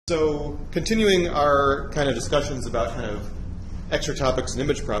So continuing our kind of discussions about kind of extra topics in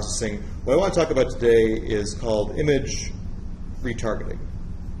image processing, what I want to talk about today is called image retargeting,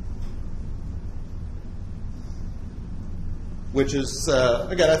 which is,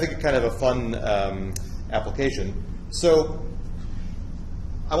 again, I think kind of a fun application. So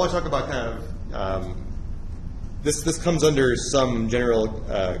I want to talk about kind of, this comes under some general,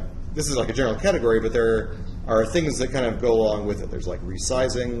 this is like a general category, but there are things that kind of go along with it. There's like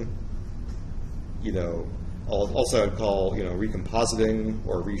resizing, also I'd call, recompositing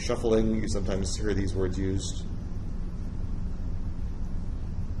or reshuffling. You sometimes hear these words used.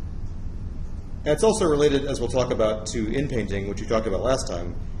 And it's also related, as we'll talk about, to inpainting, which you talked about last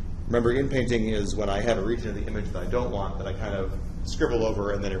time. Remember, inpainting is when I have a region of the image that I don't want, that I kind of scribble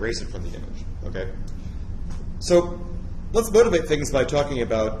over and then erase it from the image, okay? So let's motivate things by talking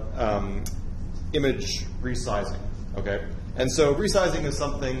about image resizing, okay? And so resizing is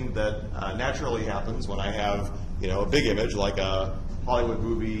something that naturally happens when I have, a big image, like a Hollywood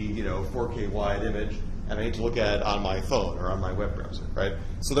movie, 4K wide image, and I need to look at it on my phone or on my web browser, right?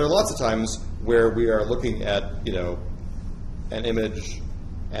 So there are lots of times where we are looking at, an image,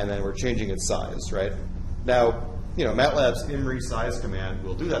 and then we're changing its size, right? Now, MATLAB's imresize command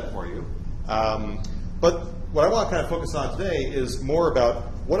will do that for you. But what I want to kind of focus on today is more about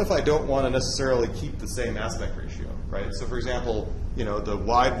what if I don't want to necessarily keep the same aspect ratio, right? So for example, the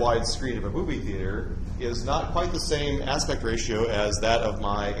wide screen of a movie theater is not quite the same aspect ratio as that of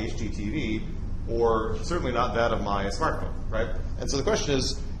my HDTV, or certainly not that of my smartphone, right? And so the question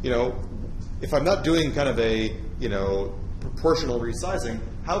is, if I'm not doing kind of a, proportional resizing,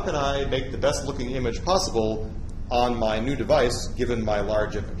 how can I make the best looking image possible on my new device given my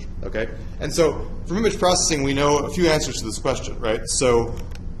large image, okay? And so from image processing, we know a few answers to this question, right? So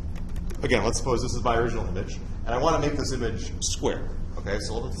again, let's suppose this is my original image, and I want to make this image square, okay?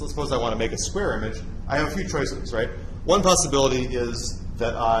 So let's suppose I want to make a square image. I have a few choices, right? One possibility is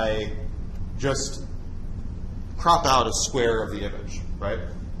that I just crop out a square of the image, right?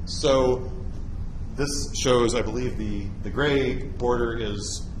 So this shows, I believe, the gray border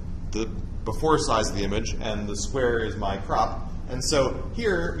is the before size of the image, and the square is my crop. And so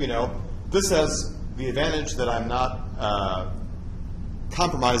here, this has the advantage that I'm not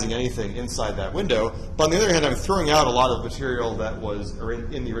compromising anything inside that window. But on the other hand, I'm throwing out a lot of material that was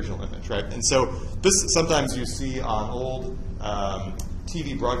in the original image, right? And so this sometimes you see on old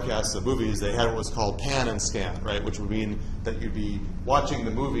TV broadcasts of movies, they had what was called pan and scan, right? Which would mean that you'd be watching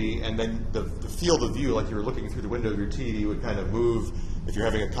the movie, and then the field of view, like you were looking through the window of your TV, would kind of move. If you're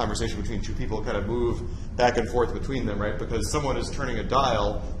having a conversation between two people, kind of move back and forth between them, right? Because someone is turning a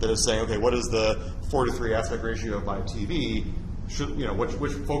dial that is saying, okay, what is the 4:3 aspect ratio of my TV? Should,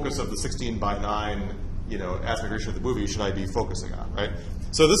 which focus of the 16:9, aspect ratio of the movie should I be focusing on, right?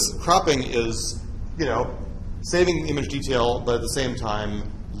 So this cropping is, saving image detail, but at the same time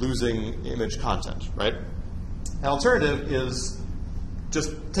losing image content, right? An alternative is just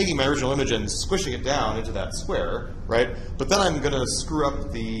taking my original image and squishing it down into that square, right? But then I'm going to screw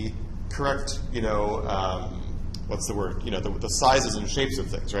up the correct, what's the word? The sizes and shapes of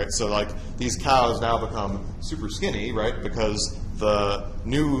things, right? So like these cows now become super skinny, right? Because the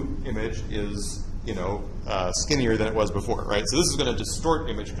new image is, skinnier than it was before, right? So this is going to distort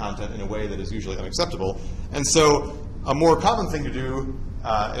image content in a way that is usually unacceptable. And so a more common thing to do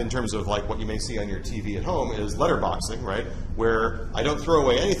in terms of like what you may see on your TV at home is letterboxing, right? Where I don't throw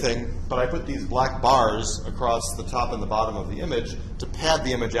away anything, but I put these black bars across the top and the bottom of the image to pad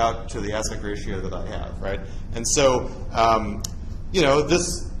the image out to the aspect ratio that I have, right? And so,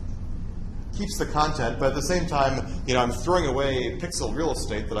 this keeps the content, but at the same time, I'm throwing away pixel real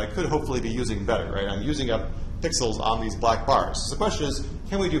estate that I could hopefully be using better, right? I'm using up pixels on these black bars. So the question is,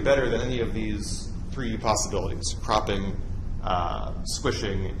 can we do better than any of these three possibilities: cropping,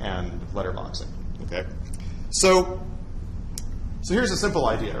 squishing, and letterboxing, okay? So here's a simple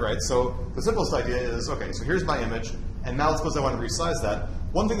idea, right? So the simplest idea is, okay, so here's my image, and now suppose I want to resize that.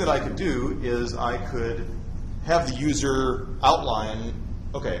 One thing that I could do is I could have the user outline,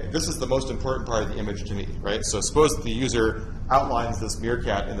 okay, this is the most important part of the image to me, right? So suppose the user outlines this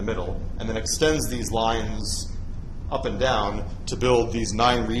meerkat in the middle and then extends these lines up and down to build these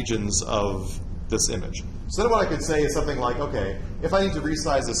 9 regions of this image. So then what I could say is something like, okay, if I need to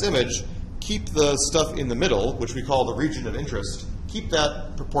resize this image, keep the stuff in the middle, which we call the region of interest, keep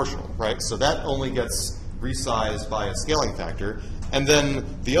that proportional, right? So that only gets resized by a scaling factor. And then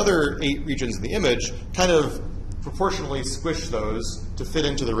the other 8 regions in the image kind of proportionally squish those to fit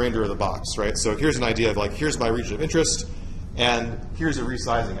into the remainder of the box, right? So here's an idea of like, here's my region of interest, and here's a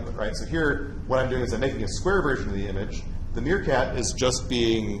resizing of it, right? So here, what I'm doing is I'm making a square version of the image, the meerkat is just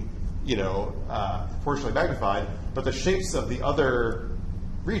being, proportionally magnified, but the shapes of the other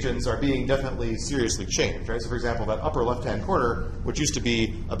regions are being definitely seriously changed, right? So for example, that upper left-hand corner, which used to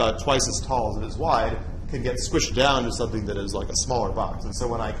be about twice as tall as it is wide, can get squished down to something that is like a smaller box. And so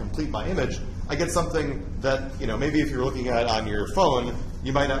when I complete my image, I get something that, maybe if you're looking at it on your phone,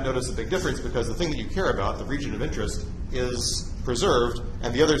 you might not notice a big difference because the thing that you care about, the region of interest, is preserved,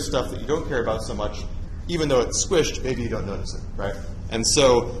 and the other stuff that you don't care about so much, even though it's squished, maybe you don't notice it, right? And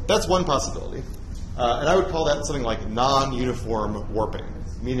so that's one possibility. And I would call that something like non-uniform warping,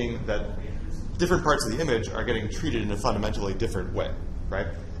 meaning that different parts of the image are getting treated in a fundamentally different way, right?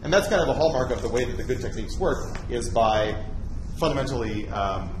 And that's kind of a hallmark of the way that the good techniques work, is by fundamentally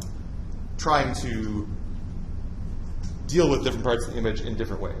trying to deal with different parts of the image in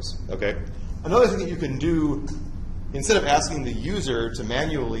different ways, okay? Another thing that you can do, instead of asking the user to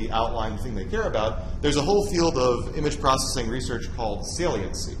manually outline the thing they care about, there's a whole field of image processing research called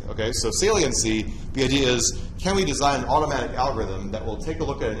saliency, okay? So saliency, the idea is, can we design an automatic algorithm that will take a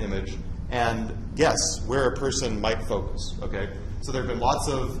look at an image and guess where a person might focus, okay? So there have been lots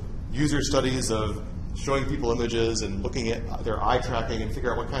of user studies of showing people images and looking at their eye tracking and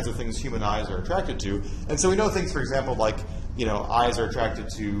figure out what kinds of things human eyes are attracted to. And so we know things, for example, like, eyes are attracted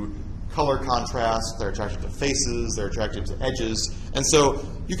to color contrast, they're attracted to faces, they're attracted to edges. And so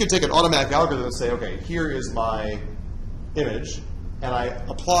you can take an automatic algorithm and say, okay, here is my image, and I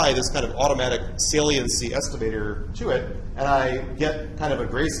apply this kind of automatic saliency estimator to it, and I get kind of a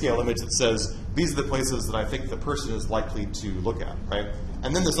grayscale image that says, these are the places that I think the person is likely to look at, right?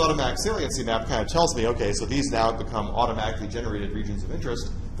 And then this automatic saliency map kind of tells me, okay, so these now become automatically generated regions of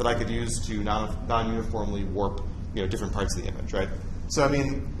interest that I could use to non-uniformly warp, different parts of the image, right? So, I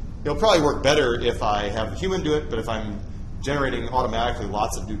mean, it'll probably work better if I have a human do it, but if I'm generating automatically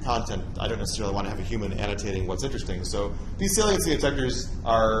lots of new content, I don't necessarily want to have a human annotating what's interesting. So these saliency detectors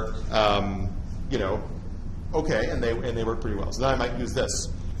are, okay, and they work pretty well. So then I might use this.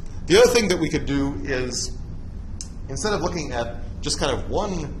 The other thing that we could do is, instead of looking at just kind of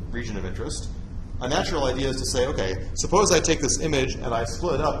one region of interest, a natural idea is to say, okay, suppose I take this image and I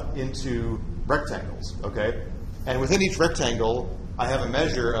split it up into rectangles, okay? And within each rectangle, I have a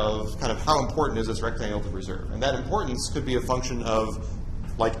measure of kind of how important is this rectangle to preserve. And that importance could be a function of,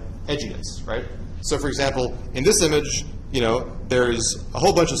 like, edginess, right? So, for example, in this image, there's a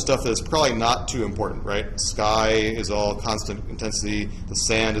whole bunch of stuff that's probably not too important, right? Sky is all constant intensity. The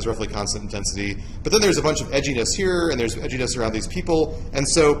sand is roughly constant intensity. But then there's a bunch of edginess here, and there's edginess around these people. And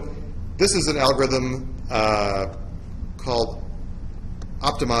so this is an algorithm called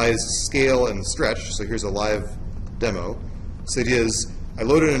optimized scale and stretch. So here's a live demo. So the idea is, I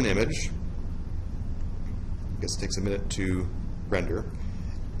load in an image. I guess it takes a minute to render.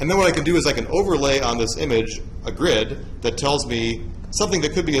 And then what I can do is I can overlay on this image a grid that tells me something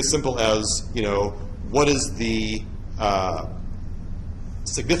that could be as simple as, what is the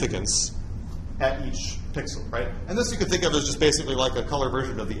significance at each pixel, right? And this you could think of as just basically like a color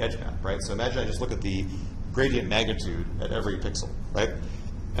version of the edge map, right? So imagine I just look at the gradient magnitude at every pixel, right?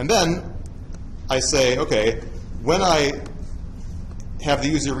 And then I say, okay, when I have the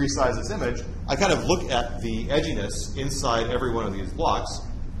user resize this image, I kind of look at the edginess inside every one of these blocks,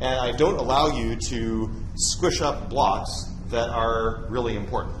 and I don't allow you to squish up blocks that are really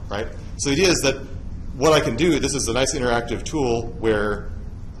important, right? So the idea is that what I can do, this is a nice interactive tool where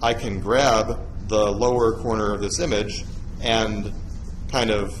I can grab the lower corner of this image and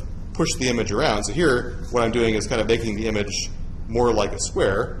kind of push the image around. So here, what I'm doing is kind of making the image more like a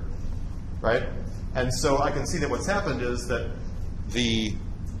square, right? And so I can see that what's happened is that the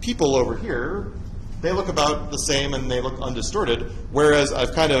people over here, they look about the same and they look undistorted, whereas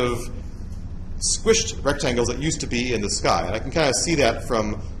I've kind of squished rectangles that used to be in the sky. And I can kind of see that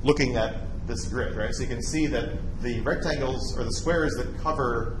from looking at this grid, right? So you can see that the rectangles, or the squares that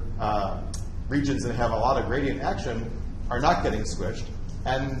cover regions that have a lot of gradient action are not getting squished,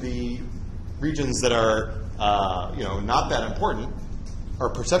 and the regions that are not that important, or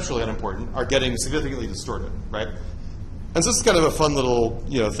perceptually unimportant, are getting significantly distorted, right? And so this is kind of a fun little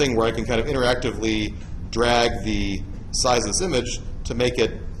thing where I can kind of interactively drag the size of this image to make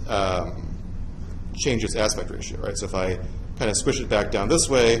it change its aspect ratio, right? So if I kind of squish it back down this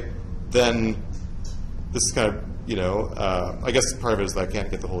way, then this is kind of, I guess part of it is that I can't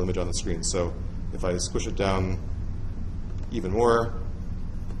get the whole image on the screen. So if I squish it down even more.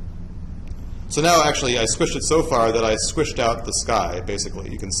 So now actually I squished it so far that I squished out the sky,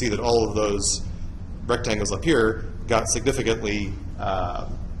 basically. You can see that all of those rectangles up here got significantly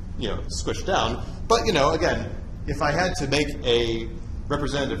squished down. But again, if I had to make a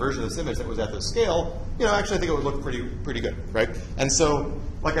representative version of this image that was at this scale, actually I think it would look pretty good, right? And so,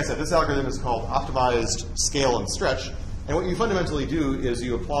 like I said, this algorithm is called optimized scale and stretch. And what you fundamentally do is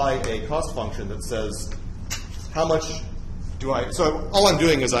you apply a cost function that says, how much do I, so all I'm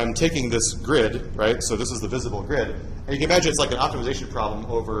doing is I'm taking this grid, right? So this is the visible grid. And you can imagine it's like an optimization problem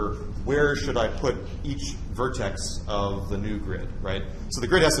over where should I put each vertex of the new grid, right? So the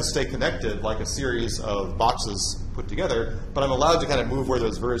grid has to stay connected like a series of boxes put together, but I'm allowed to kind of move where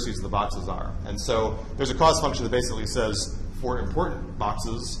those vertices of the boxes are. And so there's a cost function that basically says, for important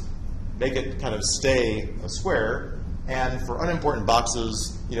boxes, make it kind of stay a square, and for unimportant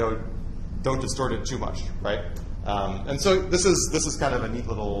boxes, don't distort it too much, right? And so this is kind of a neat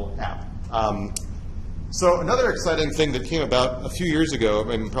little app. So another exciting thing that came about a few years ago,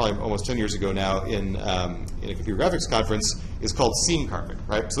 I mean, probably almost 10 years ago now, in a computer graphics conference, is called seam carving,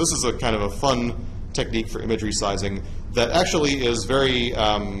 right? So this is a kind of a fun technique for image resizing that actually is very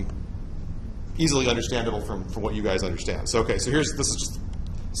easily understandable from what you guys understand. So okay, so this is just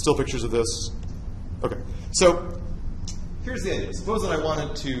still pictures of this. Okay, so here's the idea. Suppose that I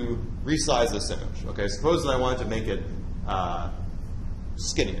wanted to resize this image. Okay, suppose that I wanted to make it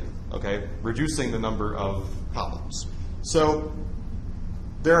skinnier. Okay, reducing the number of columns. So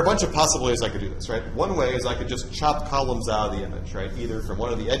there are a bunch of possible ways I could do this, right? One way is I could just chop columns out of the image, right? Either from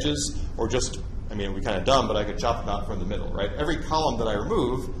one of the edges or just, I mean, it'd be kind of dumb, but I could chop them out from the middle, right? Every column that I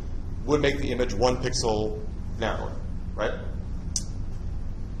remove would make the image 1 pixel narrower, right?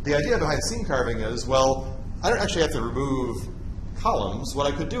 The idea behind seam carving is, well, I don't actually have to remove columns. What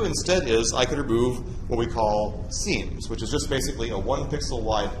I could do instead is I could remove what we call seams, which is just basically a 1 pixel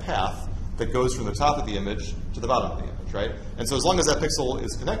wide path that goes from the top of the image to the bottom of the image, right? And so as long as that pixel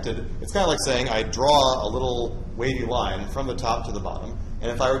is connected, it's kind of like saying I draw a little wavy line from the top to the bottom, and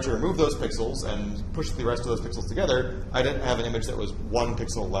if I were to remove those pixels and push the rest of those pixels together, I didn't have an image that was 1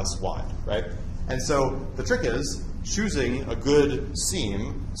 pixel less wide, right? And so the trick is choosing a good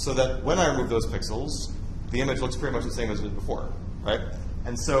seam so that when I remove those pixels, the image looks pretty much the same as it did before, right?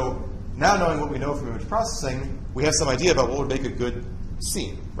 And so now knowing what we know from image processing, we have some idea about what would make a good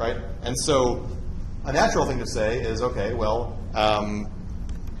seam, right? And so a natural thing to say is, okay, well, let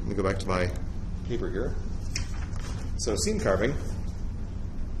me go back to my paper here. So seam carving.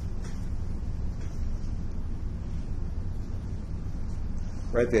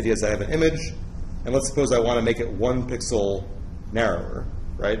 Right, the idea is I have an image, and let's suppose I want to make it 1 pixel narrower,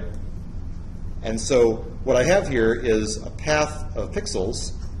 right? And so what I have here is a path of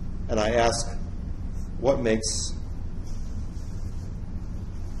pixels, and I ask what makes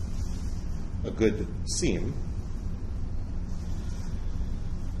a good seam.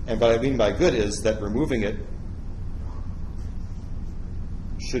 And what I mean by good is that removing it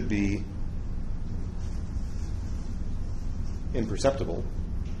should be imperceptible.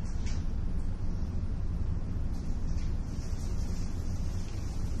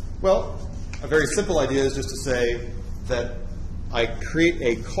 Well, a very simple idea is just to say that I create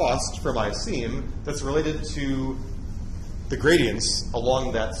a cost for my seam that's related to the gradients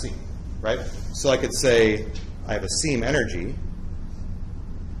along that seam, right? So I could say I have a seam energy.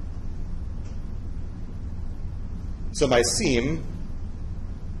 So my seam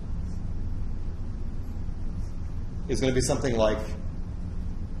is going to be something like,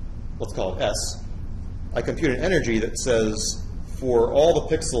 let's call it S. I compute an energy that says for all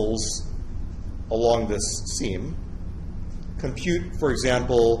the pixels along this seam, compute, for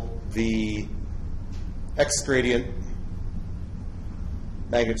example, the X gradient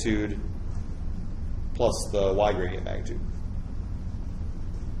magnitude plus the Y gradient magnitude.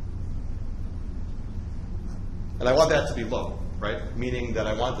 And I want that to be low, right? Meaning that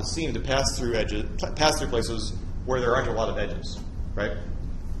I want the seam to pass through places where there aren't a lot of edges, right?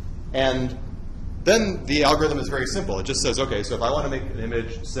 And then the algorithm is very simple. It just says, okay, so if I want to make an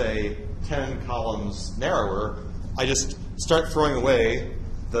image, say, 10 columns narrower, I just start throwing away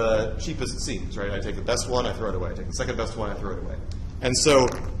the cheapest seams, right? I take the best one, I throw it away. I take the second best one, I throw it away. And so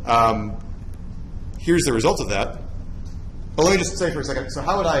here's the result of that. But let me just say for a second, so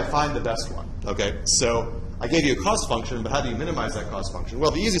how would I find the best one? Okay, so I gave you a cost function, but how do you minimize that cost function? Well,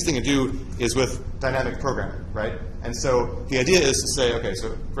 the easiest thing to do is with dynamic programming, right? And so the idea is to say, okay,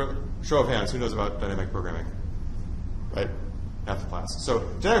 so for show of hands, who knows about dynamic programming? Right? Half the class. So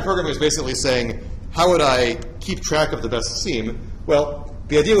dynamic programming is basically saying, how would I keep track of the best seam? Well,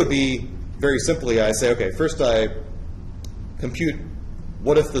 the idea would be, very simply, I say, okay, first I compute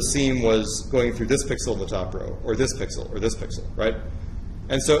what if the seam was going through this pixel in the top row, or this pixel, right?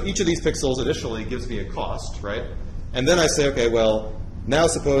 And so each of these pixels initially gives me a cost, right? And then I say, okay, well, now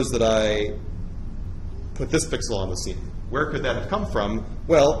suppose that I put this pixel on the seam, where could that have come from?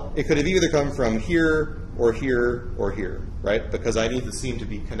 Well, it could have either come from here or here or here, right? Because I need the seam to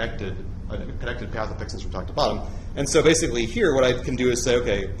be connected, a connected path of pixels from top to bottom. And so basically here what I can do is say,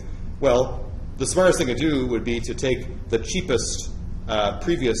 okay, well, the smartest thing to do would be to take the cheapest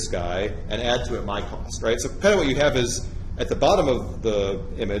previous guy and add to it my cost, right? So kind of what you have is at the bottom of the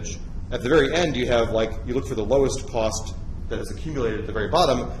image, at the very end you have like, you look for the lowest cost that is accumulated at the very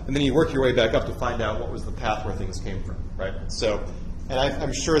bottom, and then you work your way back up to find out what was the path where things came from, right? So, and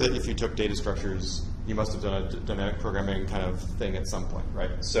I'm sure that if you took data structures, you must have done a dynamic programming kind of thing at some point,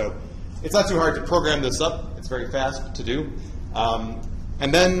 right? So it's not too hard to program this up. It's very fast to do.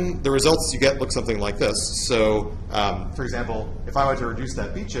 And then the results you get look something like this. So, for example, if I were to reduce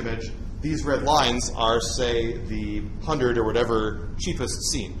that beach image, these red lines are, say, the 100 or whatever cheapest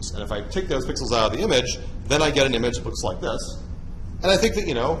seams. And if I take those pixels out of the image, then I get an image that looks like this. And I think that,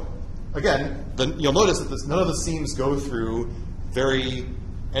 you know, again, you'll notice that none of the seams go through very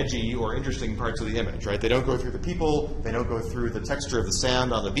edgy or interesting parts of the image, right? They don't go through the people. They don't go through the texture of the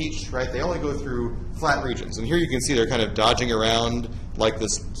sand on the beach, right? They only go through flat regions. And here you can see they're kind of dodging around like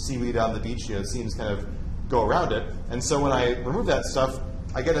this seaweed on the beach. You know, seams kind of go around it. And so when I remove that stuff,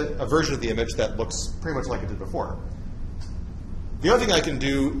 I get a version of the image that looks pretty much like it did before. The other thing I can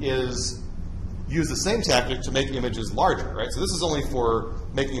do is use the same tactic to make images larger, right? So this is only for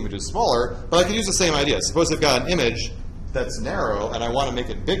making images smaller, but I can use the same idea. Suppose I've got an image that's narrow and I want to make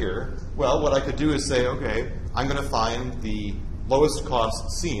it bigger. Well, what I could do is say, okay, I'm going to find the lowest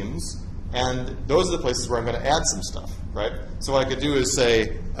cost seams, and those are the places where I'm going to add some stuff, right? So what I could do is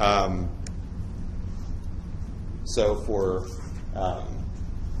say, so for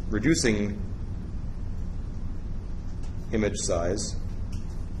reducing image size,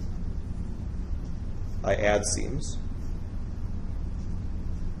 I add seams.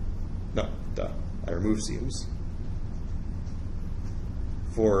 No, I remove seams.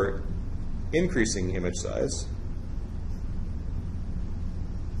 For increasing image size,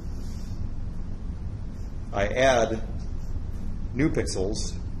 I add new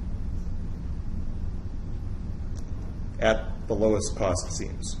pixels at the lowest cost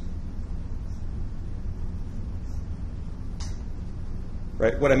seams.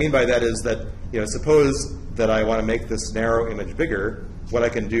 Right? What I mean by that is that, you know, suppose that I want to make this narrow image bigger. What I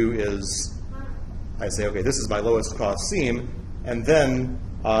can do is I say, okay, this is my lowest cost seam, and then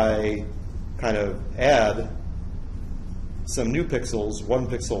I kind of add some new pixels, 1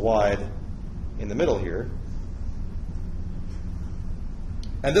 pixel wide, in the middle here.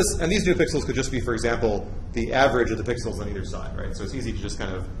 And these new pixels could just be, for example, the average of the pixels on either side, right? So it's easy to just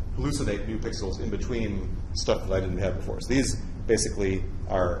kind of hallucinate new pixels in between stuff that I didn't have before. So these basically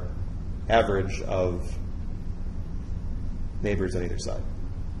are average of neighbors on either side.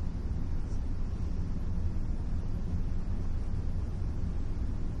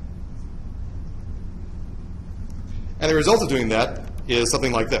 And the result of doing that is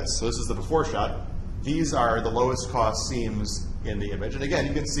something like this. So this is the before shot. These are the lowest cost seams in the image. And again,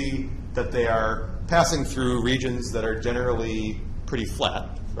 you can see that they are passing through regions that are generally pretty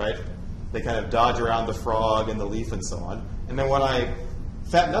flat, right? They kind of dodge around the frog and the leaf and so on. And then when I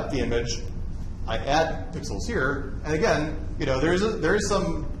fatten up the image, I add pixels here. And again, you know, there is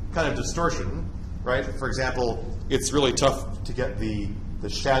some kind of distortion, right? For example, it's really tough to get the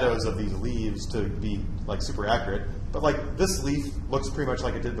shadows of these leaves to be like super accurate. But like this leaf looks pretty much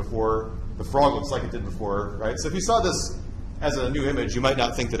like it did before. The frog looks like it did before, right? So if you saw this as a new image, you might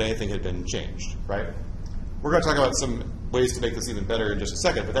not think that anything had been changed, right? We're going to talk about some ways to make this even better in just a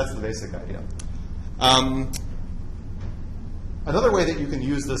second, but that's the basic idea. Another way that you can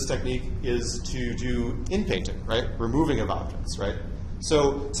use this technique is to do inpainting, right? Removing of objects, right?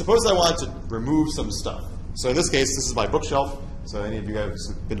 So suppose I want to remove some stuff. So in this case, this is my bookshelf. So any of you guys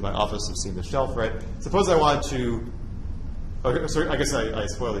who've been to my office have seen the shelf, right? Suppose I wanted to, okay, sorry, I guess I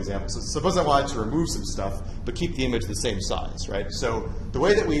spoiled the example. So suppose I wanted to remove some stuff, but keep the image the same size, right? So the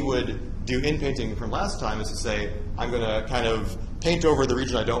way that we would do inpainting from last time is to say, I'm going to kind of paint over the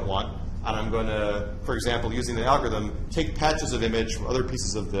region I don't want, and I'm going to, for example, using the algorithm, take patches of image from other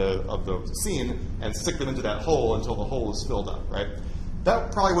pieces of the scene and stick them into that hole until the hole is filled up, right?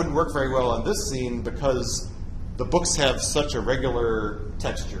 That probably wouldn't work very well on this scene because the books have such a regular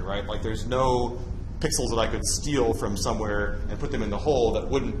texture, right? Like there's no pixels that I could steal from somewhere and put them in the hole that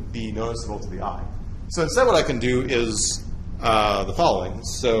wouldn't be noticeable to the eye. So instead what I can do is the following.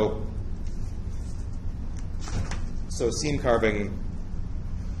 So seam carving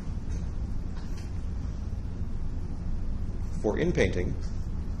for inpainting.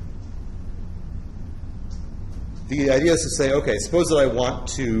 The idea is to say, okay, suppose that I want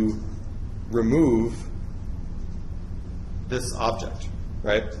to remove this object,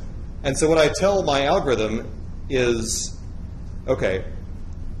 right? And so what I tell my algorithm is, okay,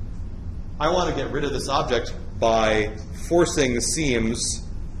 I want to get rid of this object by forcing the seams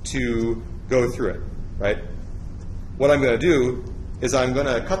to go through it, right? What I'm going to do is I'm going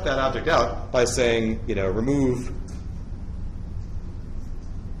to cut that object out by saying, remove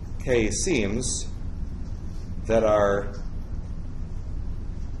k seams that are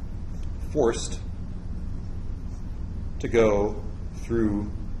forced to go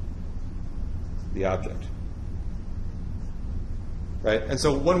through the object. Right? And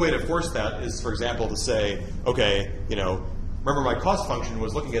so one way to force that is, for example, to say, okay, remember my cost function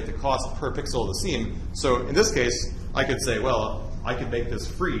was looking at the cost per pixel of the seam. So in this case, I could say, well, I could make this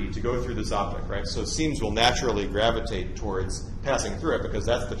free to go through this object, right? So seams will naturally gravitate towards passing through it because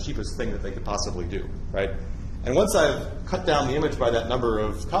that's the cheapest thing that they could possibly do, right? And once I've cut down the image by that number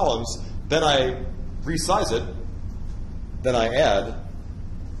of columns, then I resize it, then I add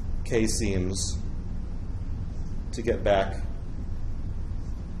k seams to get back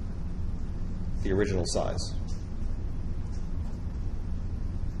the original size.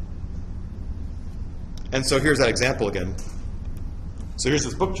 And so here's that example again. So here's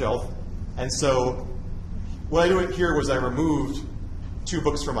this bookshelf. And so what I did here was I removed 2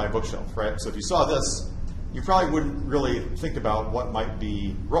 books from my bookshelf, right? So if you saw this, you probably wouldn't really think about what might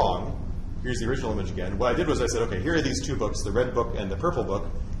be wrong. Here's the original image again. What I did was I said, okay, here are these 2 books, the red book and the purple book.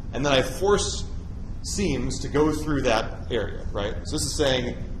 And then I force seams to go through that area, right? So this is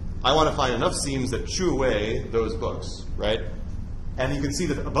saying I want to find enough seams that chew away those books, right? And you can see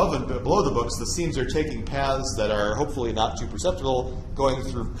that above and below the books, the seams are taking paths that are hopefully not too perceptible, going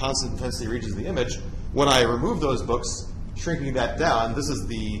through constant intensity regions of the image. When I remove those books, shrinking that down, this is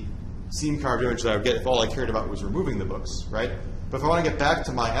the seam carved image that I would get if all I cared about was removing the books, right? But if I want to get back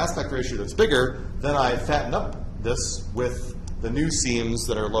to my aspect ratio that's bigger, then I fatten up this with the new seams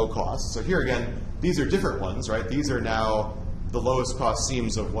that are low cost. So here again, these are different ones, right? These are now the lowest cost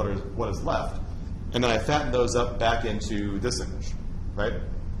seams of what is left. And then I fatten those up back into this image, right?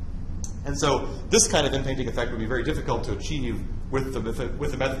 And so this kind of inpainting effect would be very difficult to achieve with the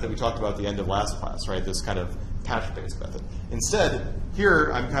method that we talked about at the end of last class, right? This kind of patch-based method. Instead,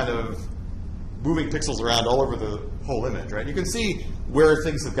 here I'm kind of moving pixels around all over the whole image, right? You can see where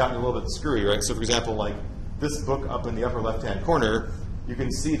things have gotten a little bit screwy, right? So for example, like this book up in the upper left-hand corner, you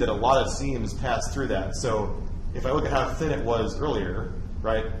can see that a lot of seams pass through that. So if I look at how thin it was earlier,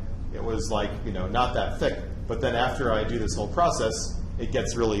 right, it was like, not that thick. But then after I do this whole process, it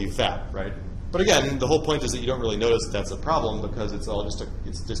gets really fat, right? But again, the whole point is that you don't really notice that that's a problem because it's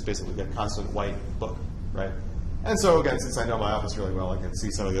just basically a constant white book, right? And so again, since I know my office really well, I can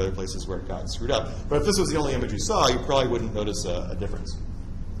see some of the other places where it got screwed up. But if this was the only image you saw, you probably wouldn't notice a difference.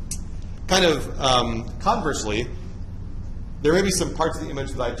 Kind of conversely, there may be some parts of the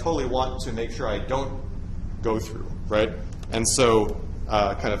image that I totally want to make sure I don't go through, right? And so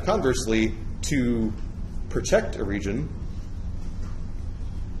kind of conversely, to protect a region,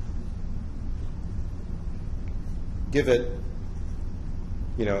 give it,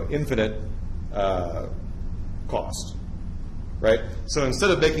 infinite cost, right? So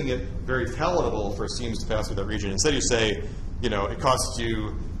instead of making it very palatable for seams to pass through that region, instead you say, it costs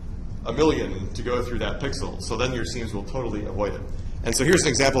you $1 million to go through that pixel, so then your seams will totally avoid it. And so here's an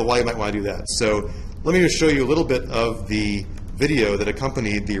example of why you might want to do that. So let me just show you a little bit of the video that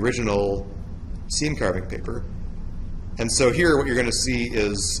accompanied the original seam carving paper. And so here what you're going to see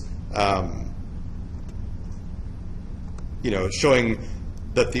is showing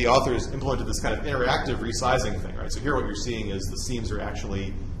that the authors implemented this kind of interactive resizing thing, right? So here what you're seeing is the seams are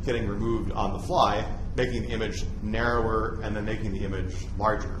actually getting removed on the fly, making the image narrower and then making the image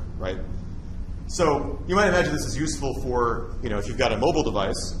larger, right? So you might imagine this is useful for, if you've got a mobile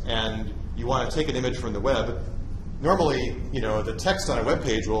device and you want to take an image from the web. Normally, the text on a web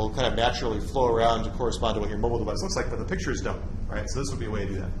page will kind of naturally flow around to correspond to what your mobile device looks like, but the pictures don't, right? So this would be a way to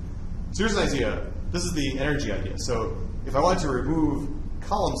do that. So here's an idea. This is the energy idea. So if I wanted to remove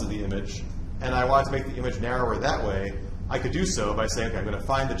columns of the image and I wanted to make the image narrower that way, I could do so by saying, okay, I'm going to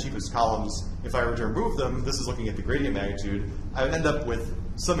find the cheapest columns. If I were to remove them, this is looking at the gradient magnitude, I would end up with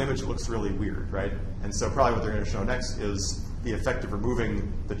some image that looks really weird, right? And so probably what they're going to show next is the effect of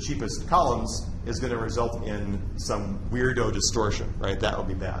removing the cheapest columns is going to result in some weirdo distortion, right? That would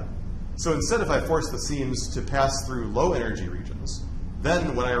be bad. So instead, if I force the seams to pass through low energy regions,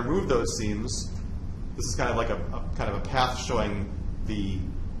 then when I remove those seams, this is kind of like a path showing the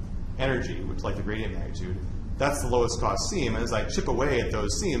energy, which like the gradient magnitude. That's the lowest cost seam. And as I chip away at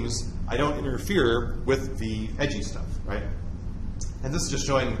those seams, I don't interfere with the edgy stuff, right? And this is just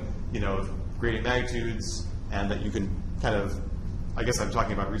showing, gradient magnitudes and that you can kind of, I guess I'm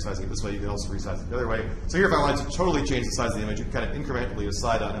talking about resizing it this way. You can also resize it the other way. So here, if I wanted to totally change the size of the image, you can kind of incrementally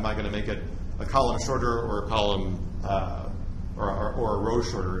decide on, am I going to make it a column shorter or a column or a row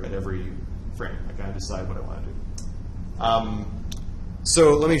shorter at every frame? I kind of decide what I want to do.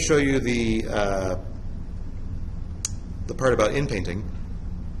 So let me show you the part about inpainting.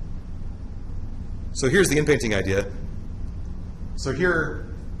 So here's the inpainting idea. So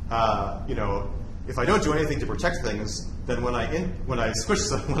here, you know, if I don't do anything to protect things, then when I squish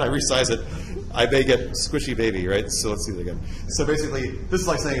when I resize it, I may get squishy baby, right? So let's see that again. So basically, this is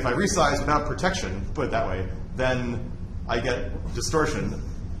like saying if I resize without protection, put it that way, then I get distortion.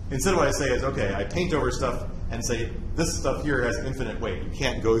 Instead, what I say is, okay, I paint over stuff and say this stuff here has infinite weight. You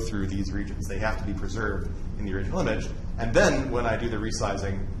can't go through these regions; they have to be preserved in the original image. And then when I do the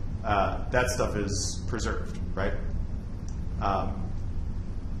resizing, that stuff is preserved, right?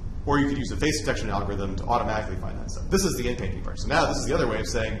 Or you could use a face detection algorithm to automatically find that stuff. This is the inpainting part. So now this is the other way of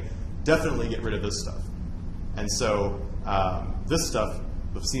saying, definitely get rid of this stuff. And so this stuff,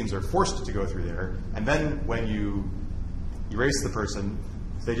 the seams are forced to go through there. And then when you erase the person,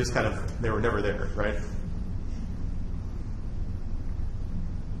 they just kind of, they were never there, right?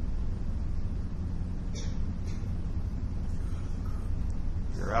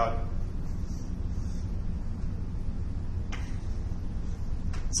 You're out.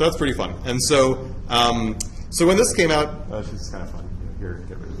 So that's pretty fun. And so, so when this came out, she's kind of fun. You know, here,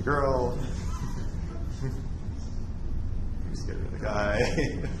 get rid of the girl. Just get rid of the guy.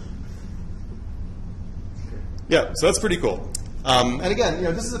 Yeah, so that's pretty cool. And again, you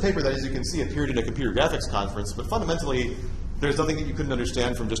know, this is a paper that, as you can see, appeared in a computer graphics conference. But fundamentally, there's nothing that you couldn't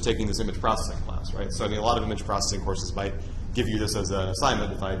understand from just taking this image processing class, right? So I mean, a lot of image processing courses might give you this as an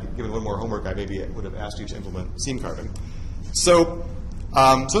assignment. If I'd given one more homework, I maybe would have asked you to implement seam carving. So.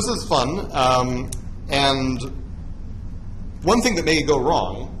 So this is fun, and one thing that may go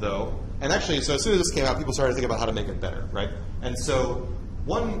wrong, though, and actually, so as soon as this came out, people started to think about how to make it better, right? And so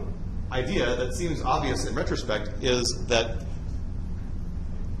one idea that seems obvious in retrospect is that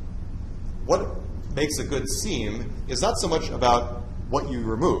what makes a good seam is not so much about what you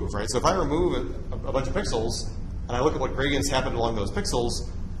remove, right? So if I remove a bunch of pixels, and I look at what gradients happen along those pixels,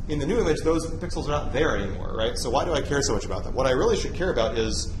 in the new image, those pixels are not there anymore, right? So why do I care so much about them? What I really should care about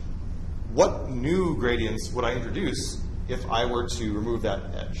is what new gradients would I introduce if I were to remove that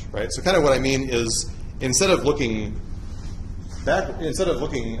edge, right? So kind of what I mean is instead of looking back, I have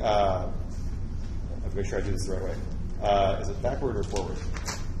to make sure I do this the right way. Is it backward or forward?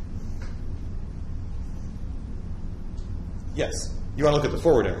 Yes, you want to look at the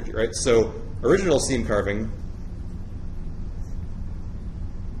forward energy, right? So original seam carving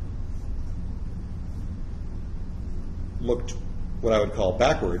looked what I would call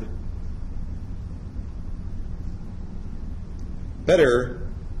backward. Better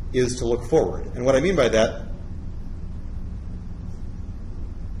is to look forward. And what I mean by that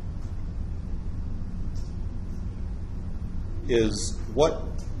is what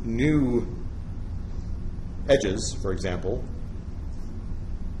new edges, for example,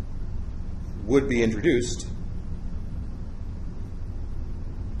 would be introduced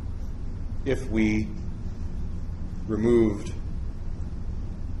if we removed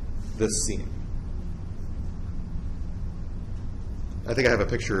this seam. I think I have a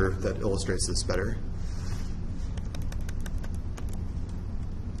picture that illustrates this better.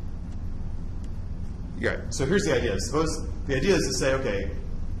 Yeah, so here's the idea. Suppose the idea is to say, okay,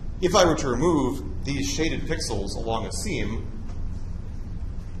 if I were to remove these shaded pixels along a seam,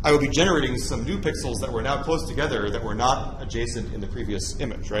 I would be generating some new pixels that were now close together that were not adjacent in the previous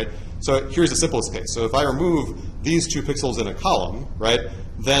image, right? So here's the simplest case. So if I remove these two pixels in a column, right,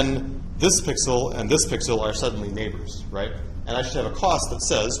 then this pixel and this pixel are suddenly neighbors, right? And I should have a cost that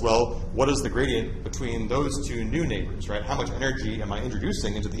says, well, what is the gradient between those two new neighbors, right? How much energy am I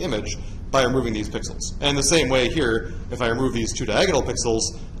introducing into the image by removing these pixels? And the same way here, if I remove these two diagonal pixels,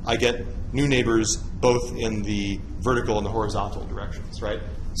 I get new neighbors both in the vertical and the horizontal directions, right?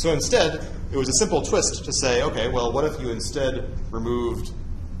 So instead, it was a simple twist to say, okay, well, what if you instead removed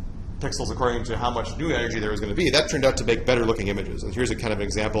pixels according to how much new energy there was going to be? That turned out to make better looking images. And here's a kind of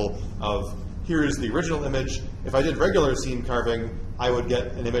example of, here's the original image. If I did regular seam carving, I would get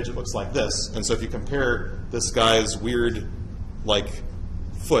an image that looks like this. And so if you compare this guy's weird, like,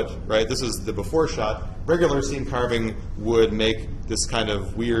 foot, right? This is the before shot. Regular seam carving would make this kind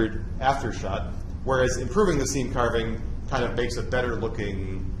of weird after shot, whereas improving the seam carving kind of makes a better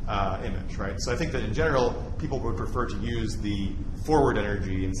looking image, right? So I think that in general, people would prefer to use the forward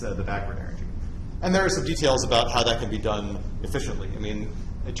energy instead of the backward energy. And there are some details about how that can be done efficiently. I mean,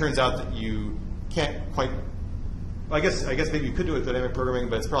 it turns out that you can't quite I guess maybe you could do it with dynamic programming,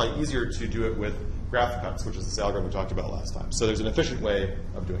 but it's probably easier to do it with graph cuts, which is this algorithm we talked about last time. So there's an efficient way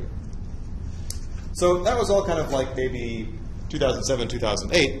of doing it. So that was all kind of like maybe 2007,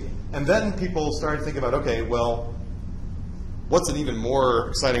 2008. And then people started thinking about, okay, well, what's an even more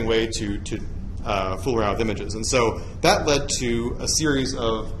exciting way to fool around with images? And so that led to a series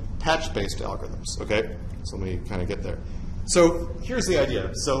of patch-based algorithms, okay? So let me kind of get there. So here's the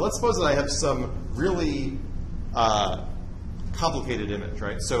idea. So let's suppose that I have some really complicated image,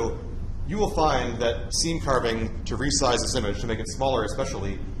 right? So you will find that seam carving to resize this image, to make it smaller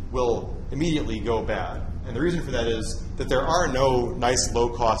especially, will immediately go bad. And the reason for that is that there are no nice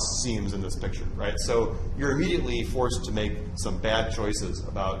low-cost seams in this picture, right? So you're immediately forced to make some bad choices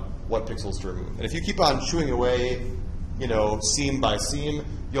about what pixels to remove. And if you keep on chewing away, you know, seam by seam,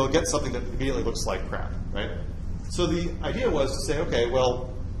 you'll get something that immediately looks like crap, right? So the idea was to say, okay,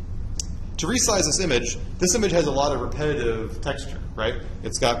 well, to resize this image has a lot of repetitive texture, right?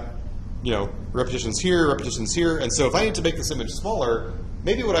 It's got, you know, repetitions here, and so if I need to make this image smaller,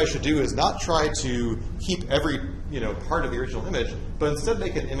 maybe what I should do is not try to keep every, you know, part of the original image, but instead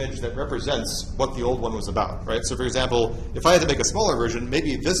make an image that represents what the old one was about, right? So for example, if I had to make a smaller version,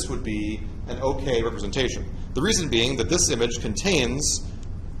 maybe this would be an okay representation. The reason being that this image contains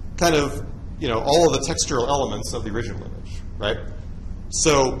kind of, you know, all of the textural elements of the original image, right?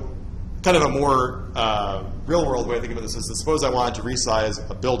 So kind of a more real-world way of thinking about this is that suppose I wanted to resize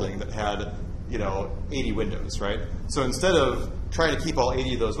a building that had, you know, 80 windows, right? So instead of trying to keep all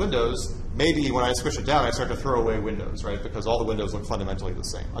 80 of those windows, maybe when I squish it down, I start to throw away windows, right? Because all the windows look fundamentally the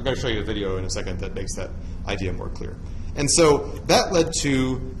same. I'm going to show you a video in a second that makes that idea more clear. And so that led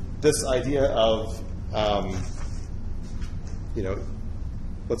to this idea of, you know,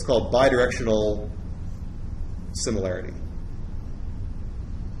 what's called bidirectional similarity.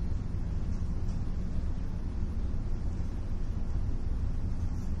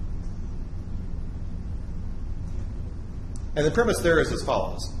 And the premise there is as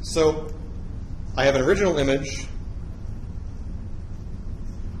follows. So I have an original image,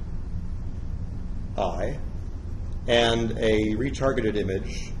 I, and a retargeted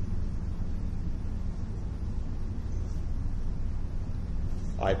image,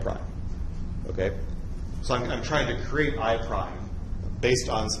 I prime. Okay? So I'm trying to create I prime based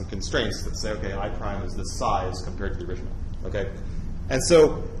on some constraints that say, okay, I prime is this size compared to the original. Okay? And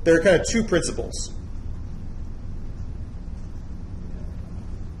so there are kind of two principles.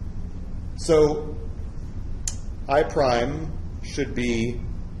 So I prime should be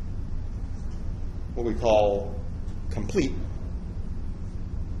what we call complete,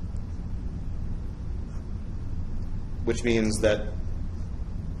 which means that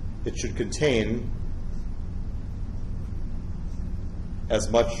it should contain as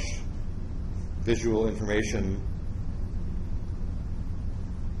much visual information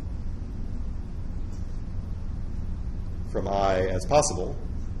from I as possible.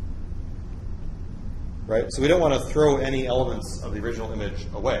 Right? So we don't want to throw any elements of the original image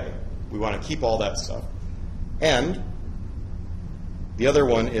away. We want to keep all that stuff. And the other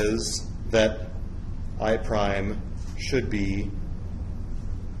one is that I prime should be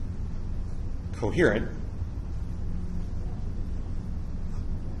coherent,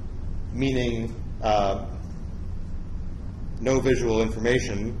 meaning no visual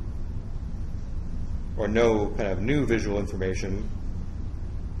information or no kind of new visual information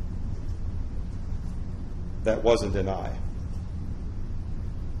that wasn't an I.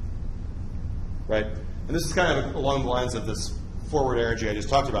 Right? And this is kind of along the lines of this forward energy I just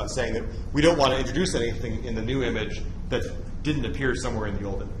talked about, saying that we don't want to introduce anything in the new image that didn't appear somewhere in the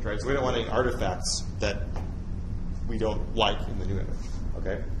old image, right? So we don't want any artifacts that we don't like in the new image,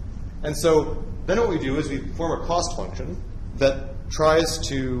 okay? And so then what we do is we form a cost function that tries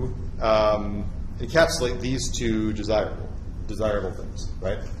to encapsulate these two desirable things,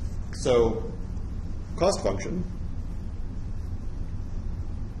 right? So cost function,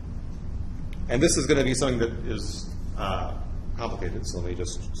 and this is going to be something that is complicated, so let me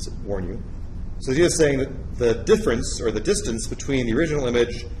just warn you. So it's saying that the difference or the distance between the original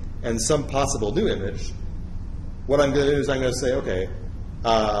image and some possible new image, what I'm going to do is I'm going to say, okay,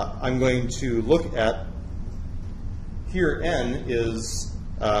 I'm going to look at, here n is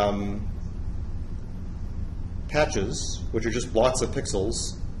patches, which are just blocks of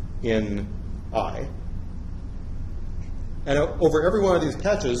pixels in I. And over every one of these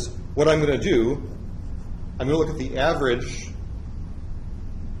patches, what I'm going to do, I'm going to look at the average.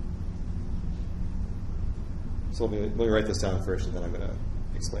 So let me write this down first, and then I'm going to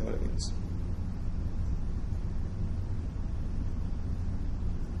explain what it means.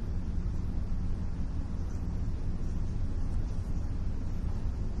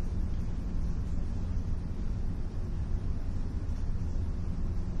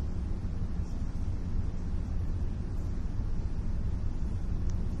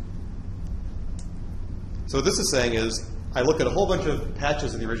 So what this is saying is I look at a whole bunch of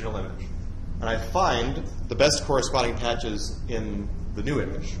patches in the original image, and I find the best corresponding patches in the new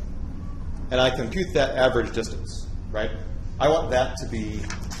image, and I compute that average distance, right? I want that to be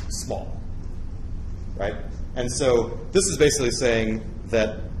small, right? And so this is basically saying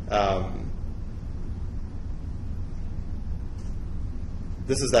that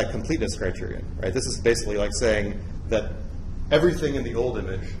this is that completeness criterion, right? This is basically like saying that everything in the old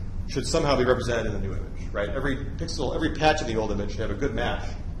image should somehow be represented in the new image, right? Every pixel, every patch in the old image should have a good match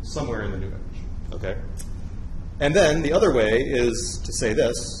somewhere in the new image, okay? And then the other way is to say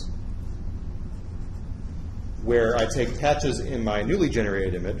this, where I take patches in my newly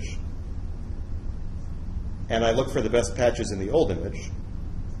generated image, and I look for the best patches in the old image.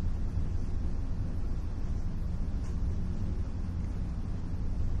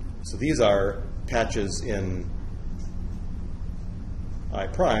 So these are patches in I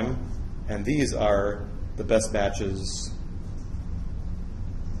prime, and these are the best matches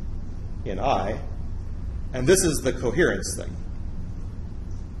in I. And this is the coherence thing.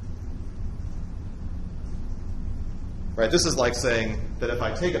 Right? This is like saying that if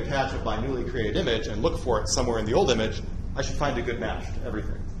I take a patch of my newly created image and look for it somewhere in the old image, I should find a good match to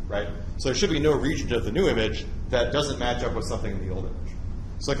everything, right? So there should be no region of the new image that doesn't match up with something in the old image.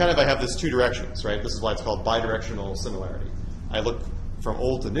 So kind of I have this two directions, right? This is why it's called bidirectional similarity. I look from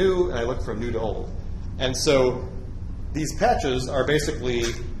old to new, and I look from new to old. And so these patches are basically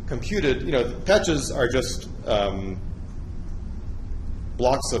computed, you know, the patches are just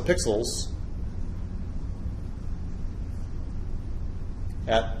blocks of pixels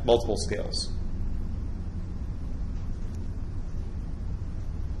at multiple scales.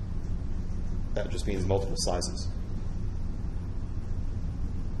 That just means multiple sizes.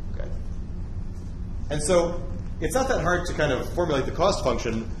 Okay. And so it's not that hard to kind of formulate the cost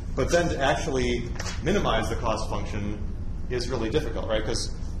function, but then to actually minimize the cost function is really difficult, right?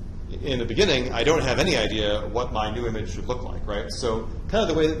 Because in the beginning, I don't have any idea what my new image should look like, right? So kind of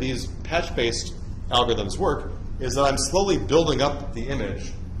the way that these patch-based algorithms work is that I'm slowly building up the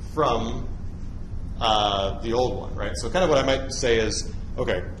image from the old one, right? So kind of what I might say is,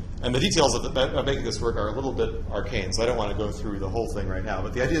 okay, and the details of making this work are a little bit arcane, so I don't want to go through the whole thing right now.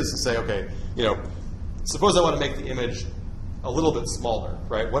 But the idea is to say, okay, you know, suppose I want to make the image a little bit smaller,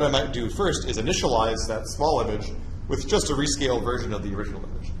 right? What I might do first is initialize that small image with just a rescaled version of the original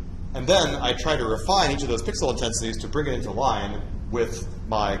image. And then I try to refine each of those pixel intensities to bring it into line with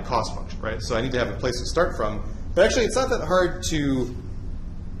my cost function, right? So I need to have a place to start from. But actually, it's not that hard to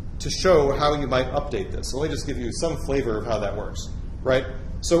show how you might update this. So let me just give you some flavor of how that works, right?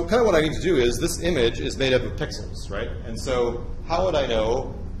 So kind of what I need to do is this image is made up of pixels, right? And so how would I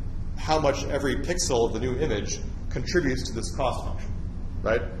know how much every pixel of the new image contributes to this cost function,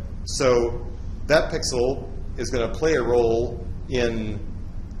 right? So that pixel is going to play a role in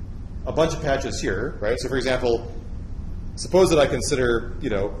a bunch of patches here, right? So for example, suppose that I consider, you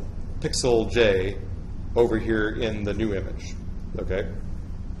know, pixel j over here in the new image, okay?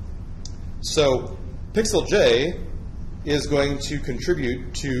 So pixel j is going to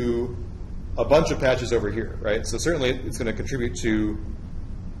contribute to a bunch of patches over here, right? So certainly it's going to contribute to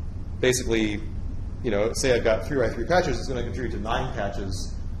basically, you know, say I've got 3x3 patches, it's going to contribute to 9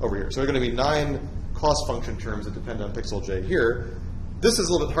 patches over here. So there are going to be 9 cost function terms that depend on pixel j here. This is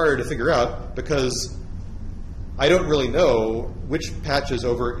a little bit harder to figure out because I don't really know which patches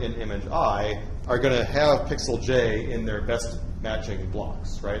over in image I are going to have pixel j in their best matching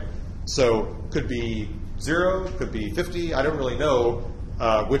blocks, right? So could be 0, could be 50. I don't really know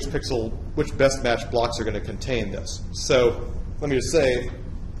which best match blocks are going to contain this. So let me just say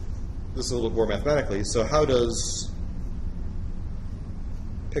this a little bit more mathematically. So how does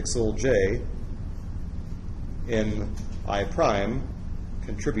pixel j in I prime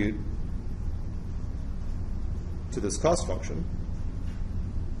contribute to this cost function?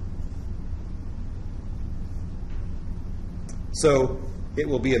 So it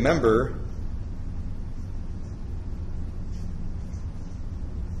will be a member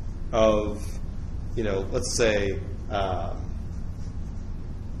of, you know, let's say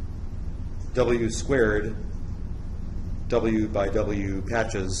W squared W by W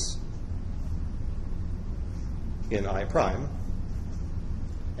patches in I prime.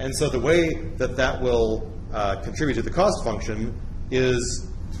 And so the way that that will contribute to the cost function is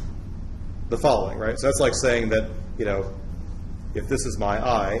the following, right? So that's like saying that, you know, if this is my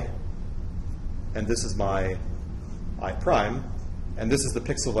I, and this is my I prime, and this is the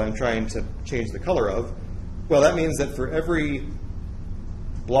pixel that I'm trying to change the color of, well, that means that for every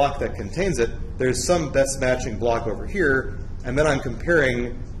block that contains it, there's some best matching block over here, and then I'm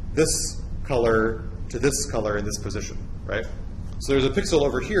comparing this color to this color in this position, right? So there's a pixel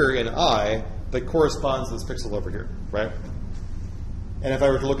over here in I that corresponds to this pixel over here, right? And if I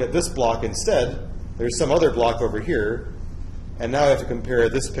were to look at this block instead, there's some other block over here, and now I have to compare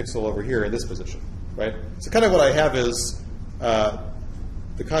this pixel over here in this position, right? So kind of what I have is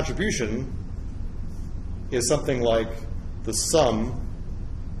the contribution is something like the sum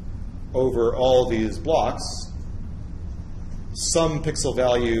over all these blocks, some pixel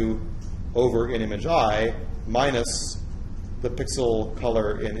value over in image I minus the pixel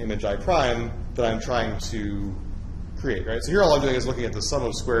color in image I prime that I'm trying to create, right? So here all I'm doing is looking at the sum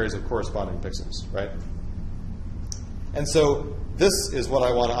of squares of corresponding pixels, right? And so this is what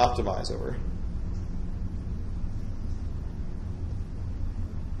I want to optimize over.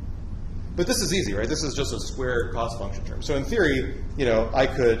 But this is easy, right? This is just a squared cost function term. So in theory, I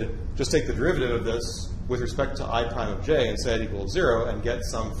could just take the derivative of this with respect to I prime of j and set it equals 0 and get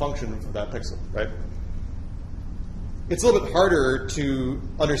some function for that pixel, right? It's a little bit harder to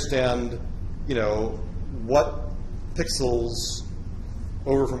understand, what pixels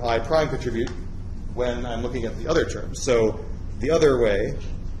over from I prime contribute when I'm looking at the other terms. So the other way,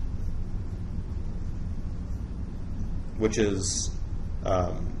 which is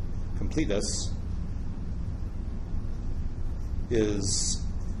completeness, is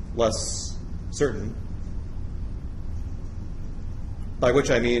less certain, by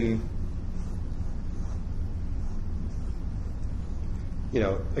which I mean,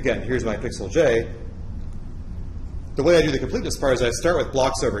 again, here's my pixel j. The way I do the completeness part is I start with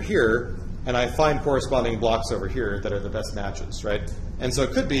blocks over here, and I find corresponding blocks over here that are the best matches, right? And so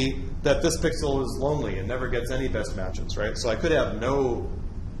it could be that this pixel is lonely and never gets any best matches, right? So I could have no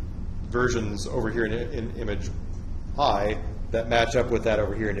versions over here in image I that match up with that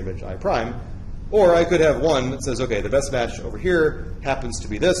over here in image I prime. Or I could have one that says, okay, the best match over here happens to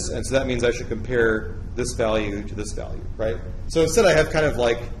be this, and so that means I should compare this value to this value, right? So instead I have kind of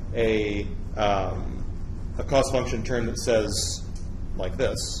like a cost function term that says like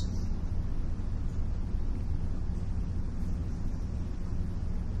this.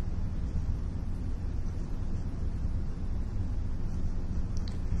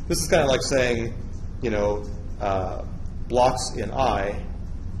 This is kind of like saying, blocks in I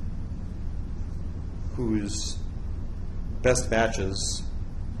whose best matches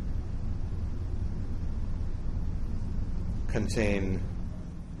contain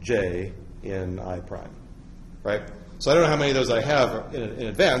j in I prime, right? So I don't know how many of those I have in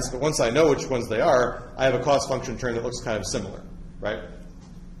advance, but once I know which ones they are, I have a cost function term that looks kind of similar, right?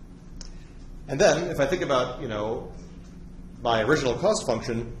 And then if I think about, my original cost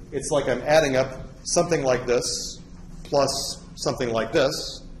function, it's like I'm adding up something like this plus something like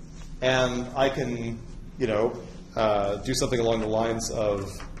this, and I can, do something along the lines of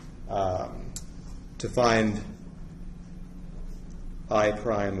to find I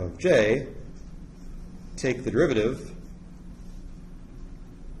prime of j, take the derivative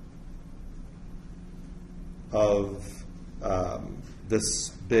of this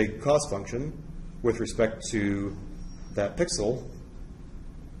big cost function with respect to that pixel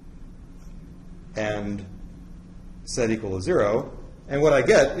and set equal to 0. And what I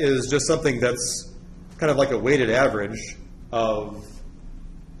get is just something that's kind of like a weighted average of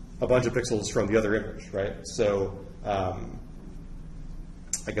a bunch of pixels from the other image, right? So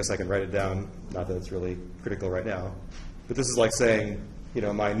I guess I can write it down, not that it's really critical right now. But this is like saying,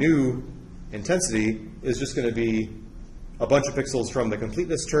 my new intensity is just going to be a bunch of pixels from the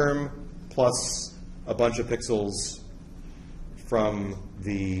completeness term plus a bunch of pixels from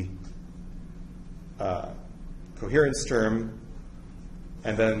the coherence term,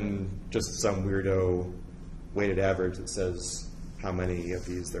 and then just some weirdo weighted average that says how many of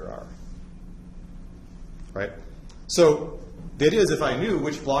these there are, right? So the idea is if I knew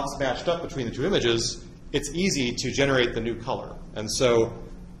which blocks matched up between the two images, it's easy to generate the new color. And so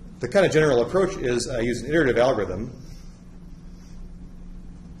the kind of general approach is I use an iterative algorithm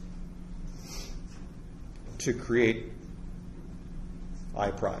to create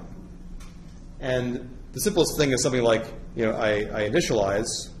I prime. And the simplest thing is something like, I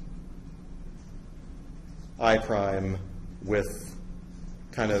initialize I prime with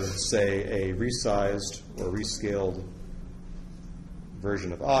kind of, say, a resized or rescaled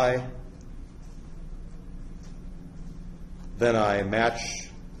version of I. Then I match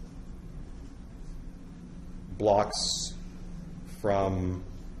blocks from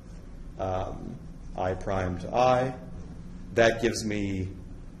I prime to I. That gives me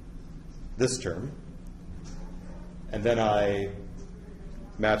this term. And then I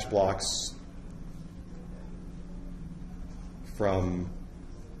match blocks from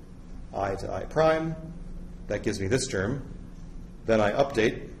I to I prime. That gives me this term. Then I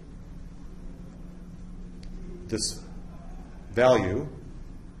update this value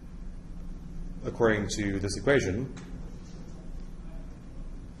according to this equation,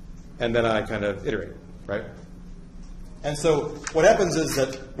 and then I kind of iterate, right? And so what happens is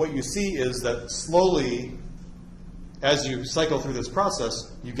that what you see is that slowly, as you cycle through this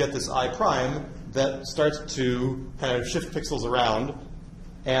process, you get this I prime that starts to kind of shift pixels around.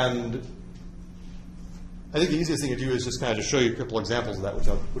 And I think the easiest thing to do is just kind of to show you a couple examples of that,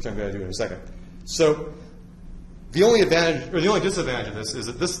 which I'm going to do in a second. So the only advantage, or the only disadvantage of this is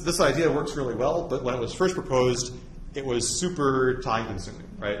that this idea works really well, but when it was first proposed, it was super time-consuming,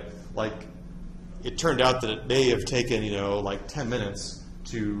 right? Like, it turned out that it may have taken, like 10 minutes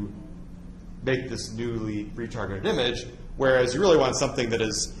to make this newly retargeted image, whereas you really want something that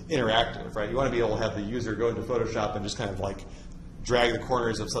is interactive, right? You want to be able to have the user go into Photoshop and just kind of like drag the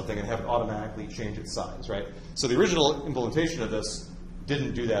corners of something and have it automatically change its size, right? So the original implementation of this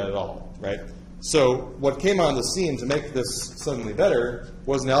didn't do that at all, right? So what came on the scene to make this suddenly better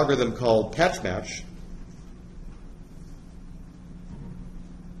was an algorithm called Patchmatch,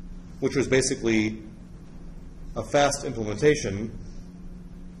 which was basically a fast implementation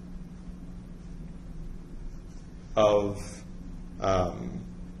of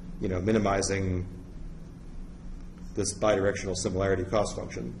minimizing this bidirectional similarity cost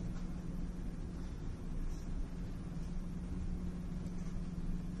function.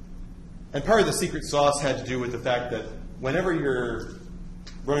 And part of the secret sauce had to do with the fact that whenever you're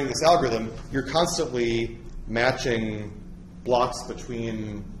running this algorithm, you're constantly matching blocks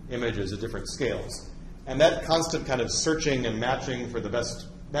between images at different scales. And that constant kind of searching and matching for the best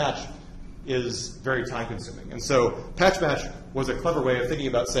match is very time consuming. And so Patchmatch was a clever way of thinking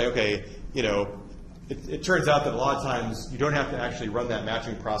about saying, okay, it turns out that a lot of times you don't have to actually run that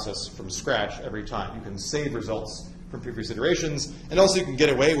matching process from scratch every time. You can save results from previous iterations, and also you can get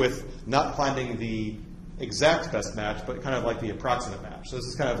away with not finding the exact best match, but kind of like the approximate match. So this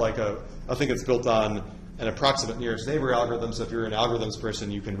is kind of like a thing that's built on an approximate nearest neighbor algorithm. So if you're an algorithms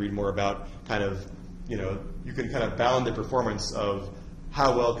person, you can read more about kind of, you can kind of bound the performance of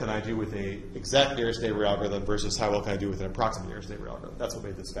how well can I do with a exact nearest neighbor algorithm versus how well can I do with an approximate nearest neighbor algorithm. That's what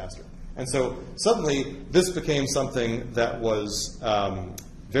made this faster. And so suddenly this became something that was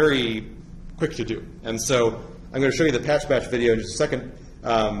very quick to do. And so I'm going to show you the Patchmatch video in just a second.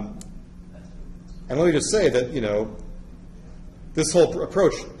 And let me just say that, this whole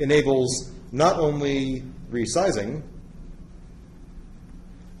approach enables not only resizing,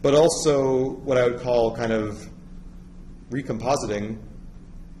 but also what I would call kind of recompositing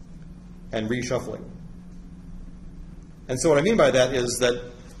and reshuffling. And so what I mean by that is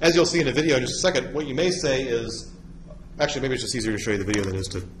that, as you'll see in the video in just a second, what you may say is, actually maybe it's just easier to show you the video than it is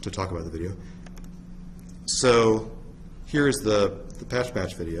to talk about the video. So here's the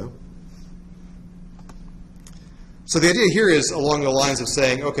Patchmatch video. So the idea here is along the lines of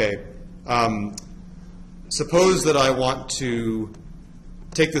saying, okay, suppose that I want to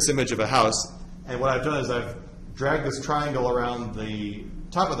take this image of a house, and what I've done is I've dragged this triangle around the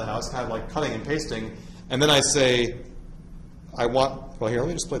top of the house, kind of like cutting and pasting, and then I say, I want, well here, let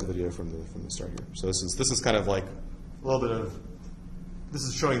me just play the video from the start here. So this is kind of like a little bit of, this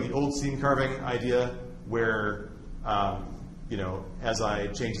is showing the old seam carving idea where, as I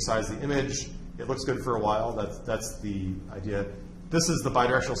change the size of the image, it looks good for a while. That's the idea. This is the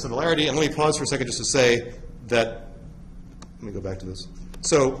bidirectional similarity. And let me pause for a second just to say that, let me go back to this.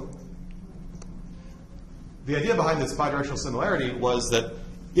 So the idea behind this bidirectional similarity was that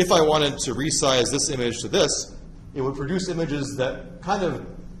if I wanted to resize this image to this, it would produce images that kind of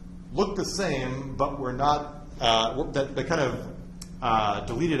look the same, but were not, that kind of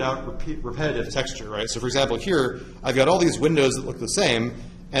deleted out repetitive texture, right? So for example, here, I've got all these windows that look the same,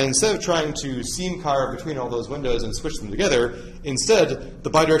 and instead of trying to seam carve between all those windows and switch them together, instead, the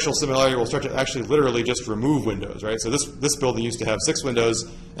bidirectional similarity will start to actually literally just remove windows, right? So this building used to have 6 windows,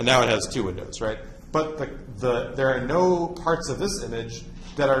 and now it has 2 windows, right? But there are no parts of this image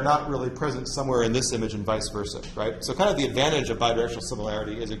that are not really present somewhere in this image and vice versa, right? So kind of the advantage of bidirectional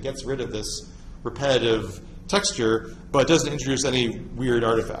similarity is it gets rid of this repetitive texture, but it doesn't introduce any weird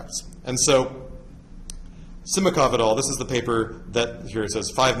artifacts. And so Simikov et al., this is the paper that, here it says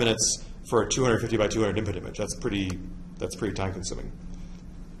 5 minutes for a 250 by 200 input image. That's pretty time consuming.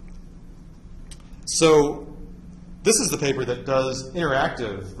 So this is the paper that does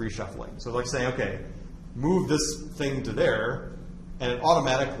interactive reshuffling. So like saying, okay, move this thing to there, and it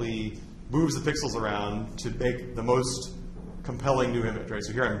automatically moves the pixels around to make the most compelling new image, right?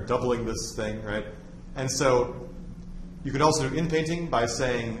 So here I'm doubling this thing, right? And so You can also do inpainting by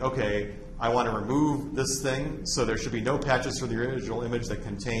saying, okay, I want to remove this thing, so there should be no patches from the original image that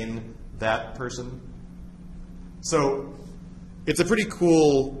contain that person. So it's a pretty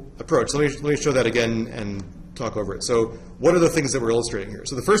cool approach. Let me show that again and talk over it. So what are the things that we're illustrating here?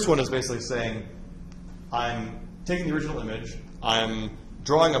 So the first one is basically saying, I'm taking the original image, I'm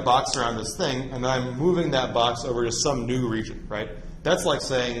drawing a box around this thing, and I'm moving that box over to some new region, right? That's like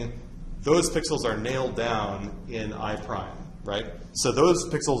saying those pixels are nailed down in I prime, right? So those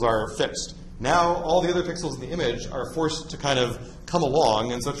pixels are fixed. Now all the other pixels in the image are forced to kind of come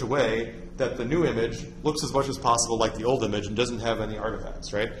along in such a way that the new image looks as much as possible like the old image and doesn't have any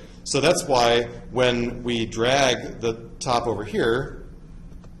artifacts, right? So that's why when we drag the top over here,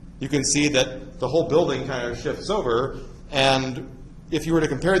 you can see that the whole building kind of shifts over. And if you were to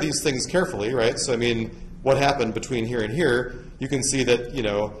compare these things carefully, right? So I mean, what happened between here and here? You can see that, you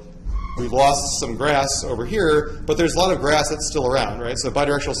know, we lost some grass over here, but there's a lot of grass that's still around, right? So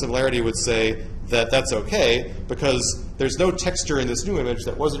bidirectional similarity would say that that's okay because there's no texture in this new image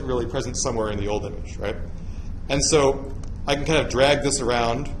that wasn't really present somewhere in the old image, right? And so I can kind of drag this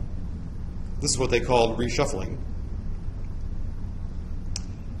around. This is what they called reshuffling.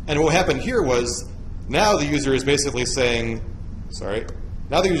 And what happened here was now the user is basically saying,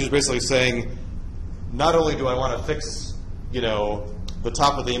 now the user is basically saying, not only do I want to fix, you know, the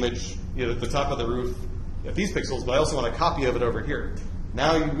top of the image, you know, the top of the roof at these pixels, but I also want a copy of it over here.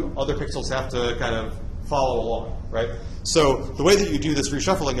 Now you other pixels have to kind of follow along, right? So the way that you do this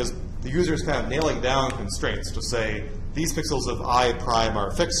reshuffling is the user is kind of nailing down constraints to say these pixels of I prime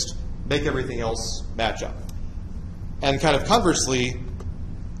are fixed, make everything else match up. And kind of conversely,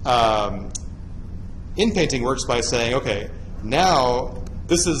 inpainting works by saying, okay, now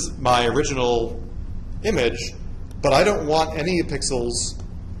this is my original image, but I don't want any pixels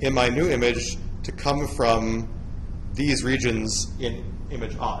in my new image to come from these regions in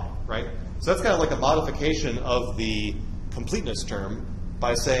image I, right? So that's kind of like a modification of the completeness term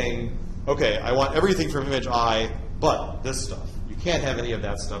by saying, okay, I want everything from image I, but this stuff. You can't have any of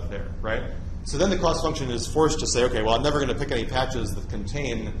that stuff there, right? So then the cost function is forced to say, okay, well, I'm never going to pick any patches that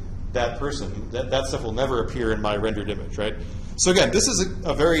contain that person. That stuff will never appear in my rendered image, right? So again, this is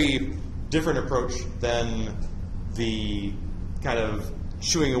a very different approach than the kind of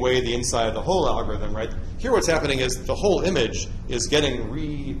chewing away the inside of the whole algorithm, right? Here what's happening is the whole image is getting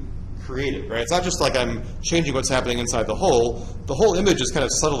recreated, right? It's not just like I'm changing what's happening inside the whole image is kind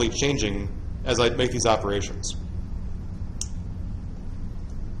of subtly changing as I make these operations.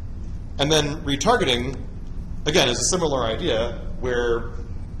 And then retargeting, again, is a similar idea where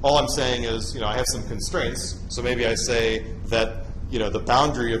all I'm saying is, you know, I have some constraints. So maybe I say that, you know, the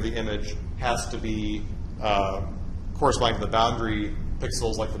boundary of the image has to be corresponding to the boundary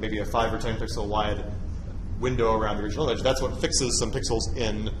pixels, like maybe a 5 or 10 pixel wide window around the original image. That's what fixes some pixels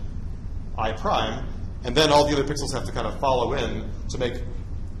in I prime. And then all the other pixels have to kind of follow in to make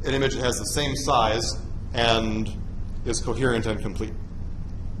an image that has the same size and is coherent and complete.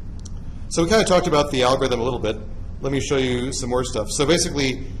 So we kind of talked about the algorithm a little bit. Let me show you some more stuff. So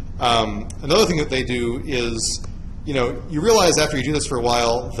basically, another thing that they do is, you know, you realize after you do this for a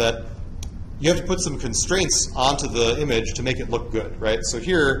while that you have to put some constraints onto the image to make it look good, right? So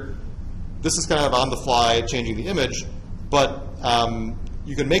here, this is kind of on the fly changing the image, but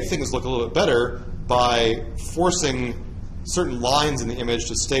you can make things look a little bit better by forcing certain lines in the image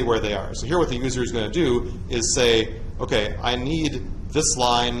to stay where they are. So here what the user is going to do is say, okay, I need this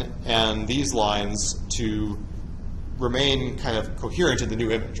line and these lines to remain kind of coherent in the new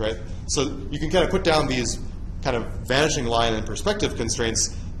image, right? So you can kind of put down these kind of vanishing line and perspective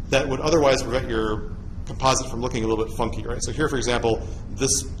constraints that would otherwise prevent your composite from looking a little bit funky, right? So here, for example,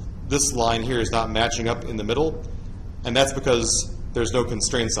 this line here is not matching up in the middle, and that's because there's no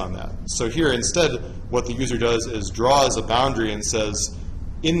constraints on that. So here, instead, what the user does is draws a boundary and says,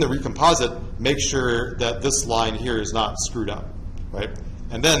 in the recomposite, make sure that this line here is not screwed up, right?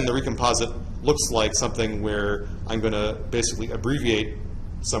 And then the recomposite looks like something where I'm going to basically abbreviate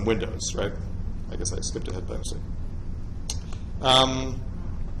some windows, right? I guess I skipped ahead by mistake.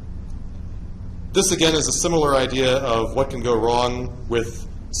 This, again, is a similar idea of what can go wrong with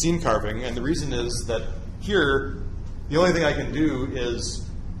scene carving. And the reason is that here, the only thing I can do is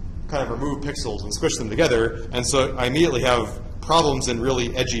kind of remove pixels and squish them together. And so I immediately have problems in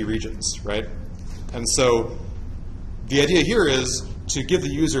really edgy regions, right? And so the idea here is to give the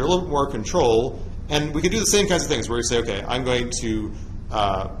user a little bit more control. And we can do the same kinds of things where we say, okay, I'm going to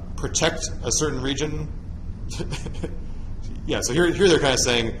protect a certain region. Yeah, so here they're kind of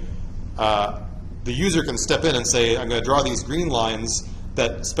saying, the user can step in and say, I'm going to draw these green lines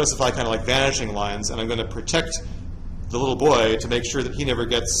that specify kind of like vanishing lines, and I'm going to protect the little boy to make sure that he never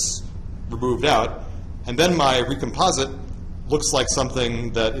gets removed out. And then my recomposite looks like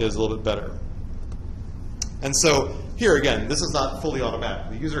something that is a little bit better. And so here again, this is not fully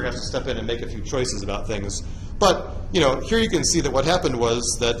automatic. The user has to step in and make a few choices about things. But here you can see that what happened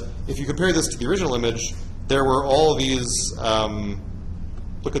was that if you compare this to the original image, there were all these,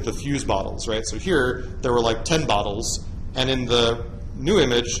 look at the fuse bottles, right? So here, there were like 10 bottles, and in the new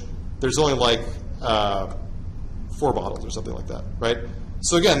image, there's only like 4 bottles or something like that, right?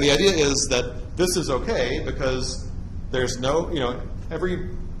 So again, the idea is that this is okay because there's no,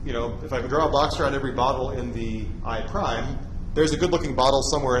 if I draw a box around every bottle in the I prime, there's a good-looking bottle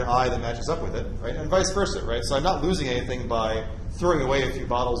somewhere in I that matches up with it, right? And vice versa, right? So I'm not losing anything by throwing away a few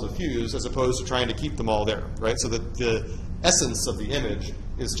bottles of fuse as opposed to trying to keep them all there, right? So that the essence of the image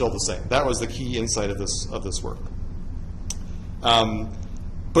is still the same. That was the key insight of this work.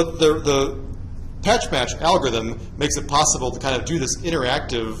 But the Patchmatch algorithm makes it possible to kind of do this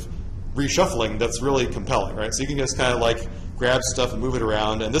interactive reshuffling that's really compelling, right? So you can just kind of like grab stuff and move it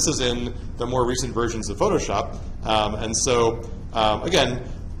around, and this is in the more recent versions of Photoshop. And so, again,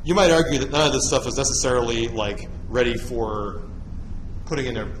 you might argue that none of this stuff is necessarily like ready for putting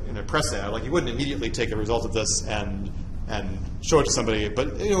in a press ad. Like you wouldn't immediately take a result of this and show it to somebody,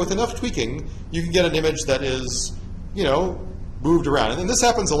 but with enough tweaking, you can get an image that is moved around. And this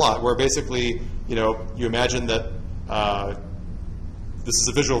happens a lot, where basically you imagine that this is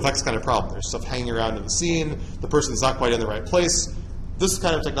a visual effects kind of problem. There's stuff hanging around in the scene. The person's not quite in the right place. This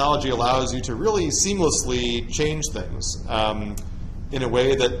kind of technology allows you to really seamlessly change things in a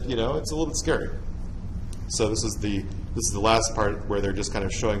way that it's a little bit scary. So this is the last part where they're just kind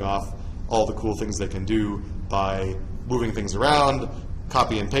of showing off all the cool things they can do by moving things around,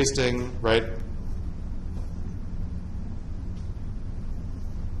 copy and pasting, right?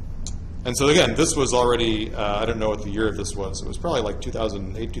 And so again, this was already, I don't know what the year of this was. It was probably like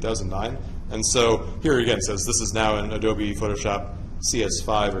 2008, 2009. And so here again it says this is now in Adobe Photoshop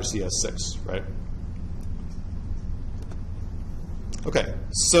CS5 or CS6, right? Okay,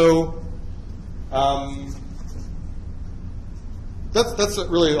 so that's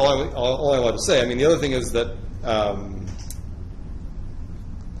really all I wanted to say. I mean, the other thing is that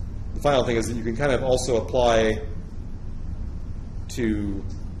the final thing is that you can kind of also apply to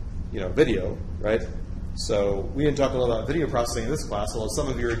video, right? So we didn't talk a lot about video processing in this class, although some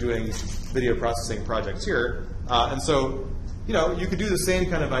of you are doing video processing projects here. And so, you could do the same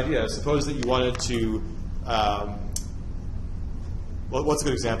kind of idea. Suppose that you wanted to, well, what's a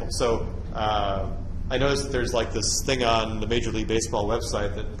good example? So I noticed that there's like this thing on the Major League Baseball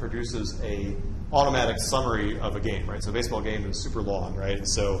website that produces a automatic summary of a game, right? So a baseball game is super long, right? And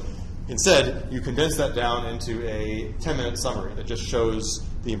so instead, you condense that down into a 10-minute summary that just shows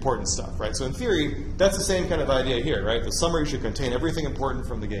the important stuff, right? So in theory, that's the same kind of idea here, right? The summary should contain everything important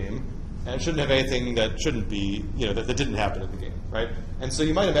from the game, and it shouldn't have anything that shouldn't be, that didn't happen in the game, right? And so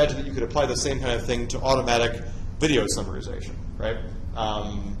you might imagine that you could apply the same kind of thing to automatic video summarization, right?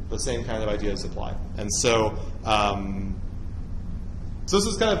 The same kind of ideas apply. And so, so this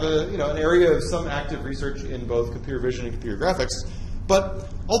is kind of an area of some active research in both computer vision and computer graphics. But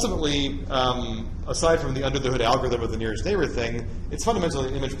ultimately, aside from the under-the-hood algorithm of the nearest neighbor thing, it's fundamentally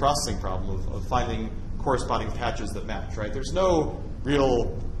an image processing problem of finding corresponding patches that match, right? There's no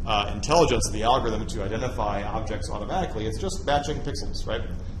real intelligence of the algorithm to identify objects automatically. It's just matching pixels, right?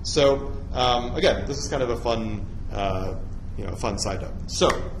 So again, this is kind of a fun, fun side note. So,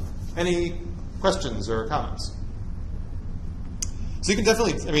 any questions or comments? So you can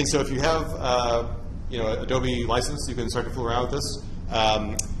definitely, so if you have Adobe license, you can start to fool around with this.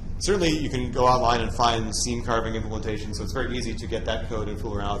 Certainly, you can go online and find scene carving implementation, so it's very easy to get that code and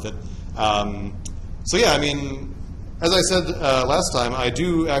fool around with it. So yeah, as I said last time, I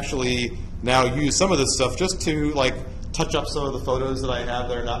do actually now use some of this stuff just to touch up some of the photos that I have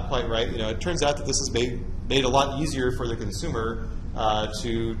that are not quite right. It turns out that this has made a lot easier for the consumer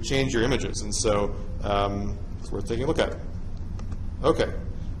to change your images, and so it's worth taking a look at. Okay.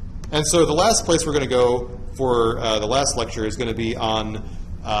 And so the last place we're going to go for the last lecture is going to be on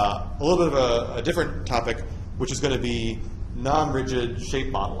a little bit of a different topic, which is going to be non-rigid shape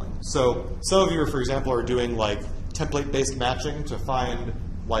modeling. So some of you, for example, are doing template-based matching to find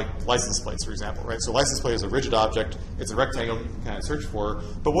license plates, for example, right? So license plate is a rigid object. It's a rectangle that you can kind of search for.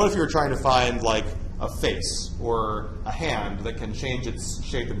 But what if you were trying to find a face or a hand that can change its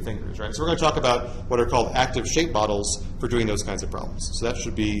shape and fingers, right? So we're going to talk about what are called active shape models for doing those kinds of problems. So that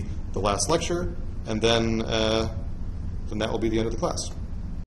should be the last lecture, and then that will be the end of the class.